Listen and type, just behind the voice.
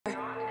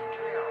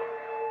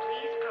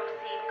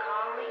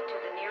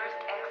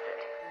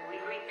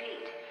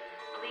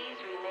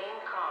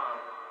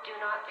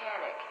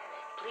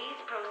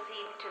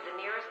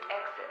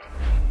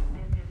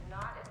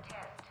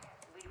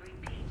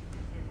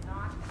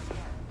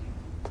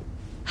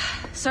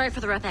Sorry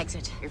for the rough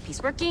exit.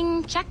 Earpiece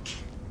working, check.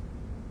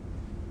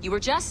 You were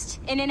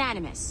just an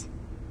Animus.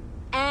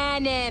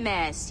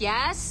 Animus,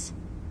 yes?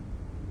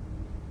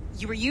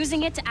 You were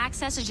using it to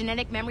access a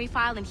genetic memory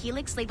file in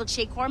Helix labeled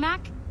Shay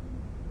Cormac?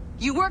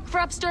 You work for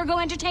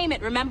Abstergo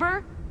Entertainment,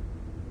 remember?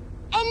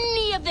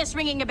 Any of this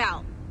ringing a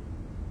bell?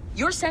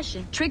 Your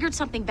session triggered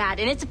something bad,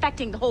 and it's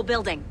affecting the whole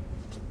building.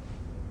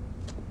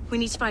 We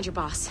need to find your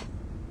boss.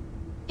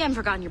 You haven't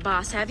forgotten your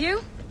boss, have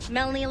you?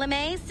 Melanie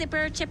LeMay,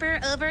 zipper, chipper,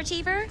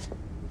 overachiever?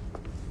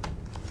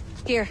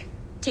 Here,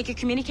 take your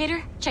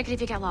communicator, check it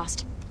if you got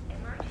lost.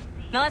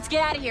 Now let's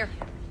get out of here.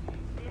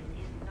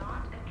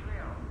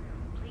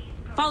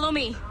 Follow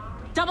me.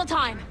 Double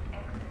time.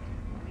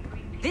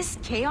 This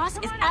chaos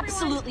is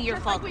absolutely your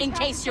fault, in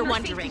case you're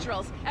wondering.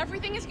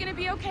 Everything is gonna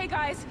be okay,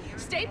 guys.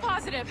 Stay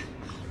positive.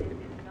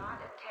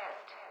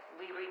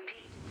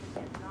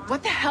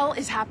 What the hell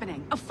is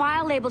happening? A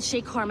file labeled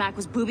Shay Cormac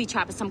was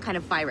booby-trapped with some kind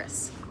of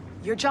virus.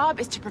 Your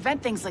job is to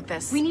prevent things like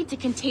this. We need to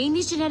contain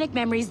these genetic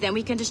memories, then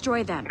we can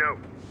destroy them. No.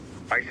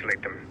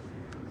 Isolate them.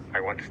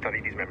 I want to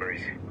study these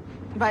memories.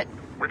 But...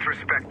 With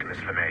respect, Miss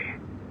LeMay,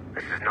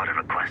 this is not a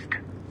request.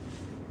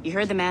 You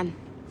heard the man.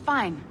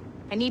 Fine.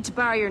 I need to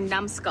borrow your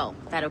numbskull.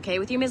 That okay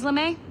with you, Ms.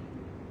 LeMay?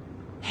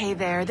 Hey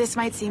there, this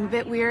might seem a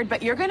bit weird,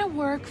 but you're gonna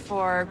work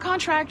for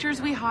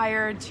contractors we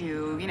hired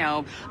to, you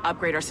know,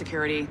 upgrade our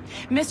security.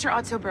 Mr.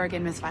 Otto Berg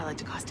and Miss Violet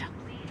DaCosta.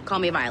 Call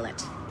me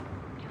Violet.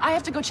 I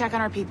have to go check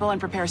on our people and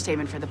prepare a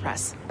statement for the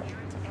press.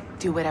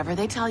 Do whatever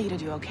they tell you to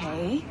do,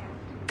 okay?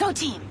 Go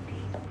team!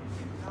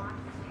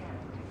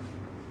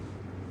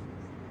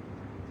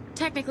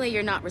 Technically,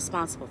 you're not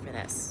responsible for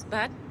this,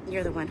 but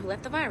you're the one who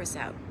let the virus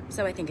out,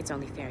 so I think it's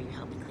only fair you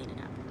help me clean it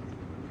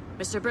up.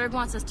 Mr. Berg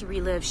wants us to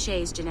relive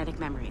Shay's genetic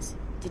memories.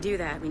 To do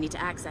that, we need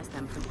to access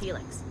them from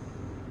Helix.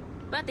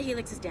 But the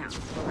Helix is down.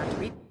 We'll have to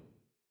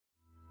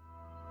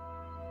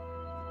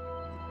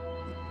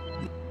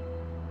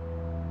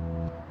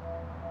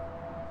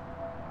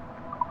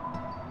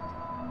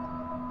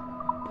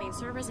main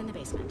server's in the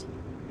basement.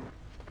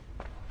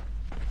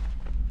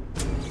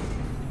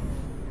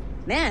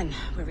 Man,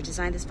 whoever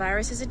designed this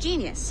virus is a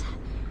genius.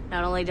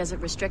 Not only does it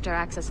restrict our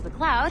access to the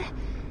cloud,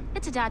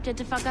 it's adapted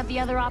to fuck up the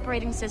other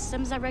operating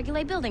systems that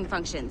regulate building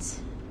functions.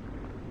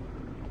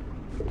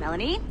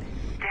 Melanie?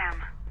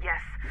 Damn,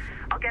 yes.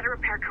 I'll get a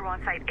repair crew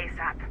on site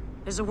ASAP.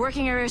 There's a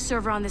working area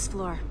server on this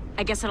floor.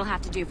 I guess that'll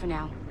have to do for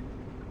now.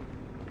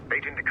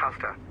 Agent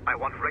DaCosta, I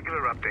want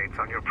regular updates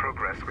on your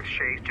progress with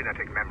Shay's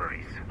genetic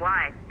memories.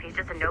 Why? He's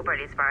just a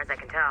nobody as far as I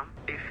can tell.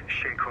 If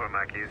Shay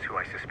Cormac is who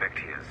I suspect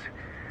he is,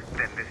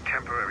 then this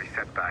temporary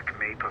setback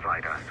may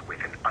provide us with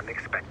an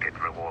unexpected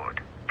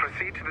reward.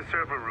 Proceed to the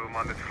server room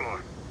on this floor.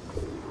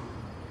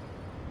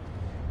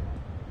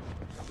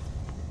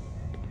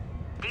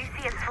 Do you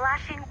see us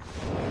flashing?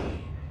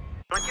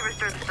 Once you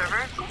restore the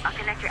server, I'll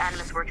connect your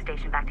Animus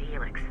workstation back to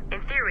Helix.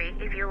 In theory,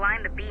 if you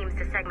align the beams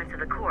to segments of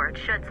the core, it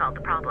should solve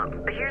the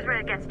problem. But here's where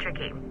it gets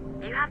tricky.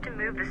 You have to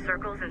move the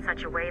circles in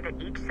such a way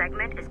that each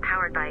segment is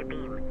powered by a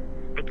beam.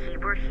 The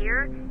keyword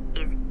here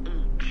is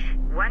each.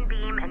 One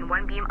beam and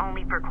one beam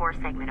only per core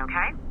segment,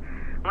 okay?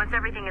 Once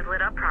everything is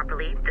lit up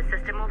properly, the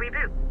system will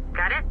reboot.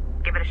 Got it?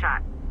 Give it a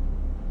shot.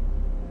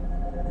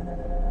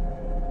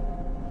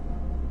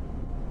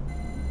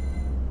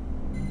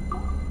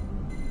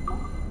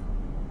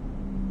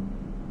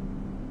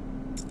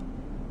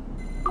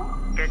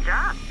 Good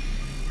job.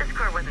 This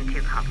core wasn't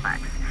too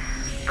complex.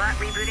 But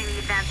rebooting the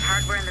advanced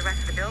hardware in the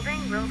rest of the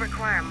building will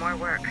require more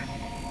work.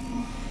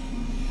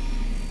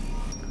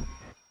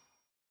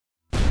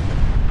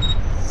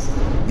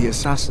 The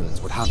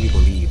assassins would have you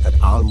believe that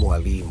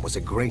Al-Mualim was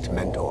a great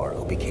mentor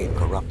who became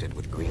corrupted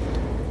with greed,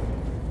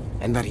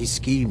 and that he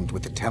schemed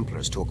with the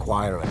Templars to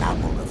acquire an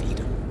apple of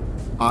Eden.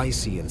 I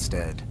see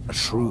instead a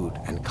shrewd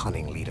and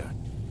cunning leader,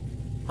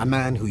 a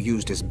man who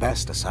used his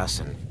best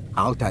assassin,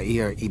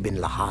 Altair ibn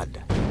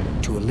Lahad,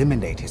 to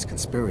eliminate his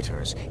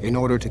conspirators in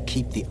order to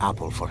keep the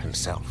apple for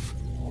himself,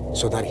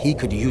 so that he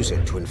could use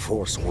it to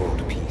enforce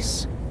world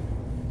peace.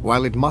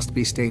 While it must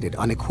be stated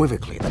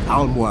unequivocally that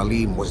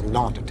Al-Mualim was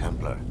not a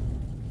Templar,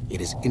 it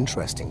is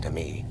interesting to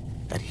me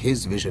that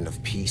his vision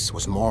of peace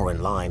was more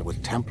in line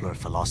with Templar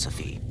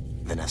philosophy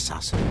than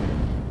assassin.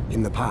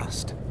 In the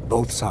past,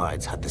 both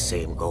sides had the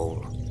same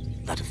goal,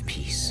 that of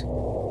peace.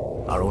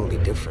 Our only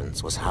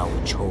difference was how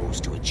we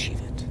chose to achieve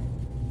it.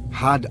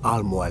 Had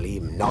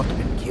Al-Mualim not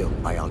been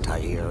killed by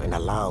Altair and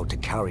allowed to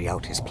carry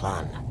out his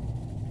plan,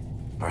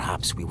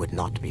 perhaps we would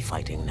not be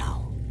fighting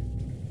now.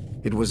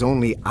 It was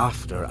only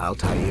after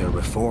Altair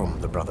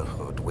reformed the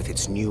Brotherhood with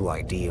its new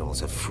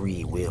ideals of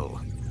free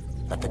will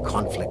that the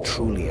conflict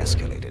truly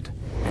escalated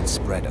and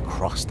spread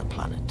across the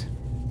planet.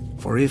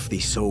 For if the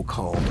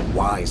so-called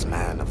wise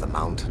man of the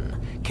mountain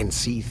can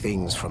see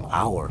things from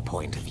our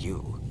point of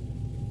view,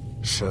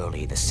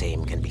 surely the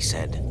same can be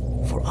said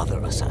for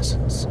other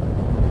assassins.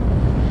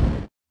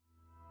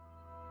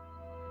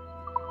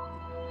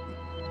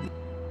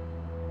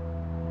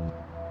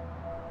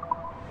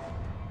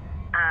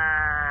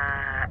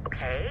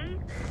 Okay,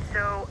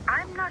 so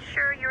I'm not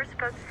sure you're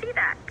supposed to see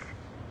that.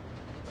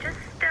 Just,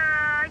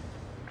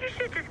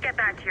 get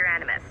back to your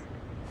Animus.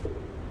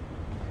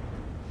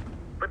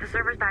 With the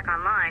servers back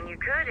online, you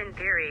could, in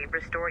theory,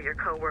 restore your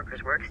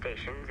co-workers'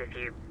 workstations if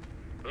you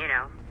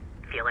know,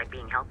 feel like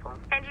being helpful.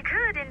 And you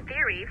could, in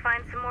theory,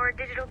 find some more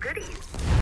digital goodies.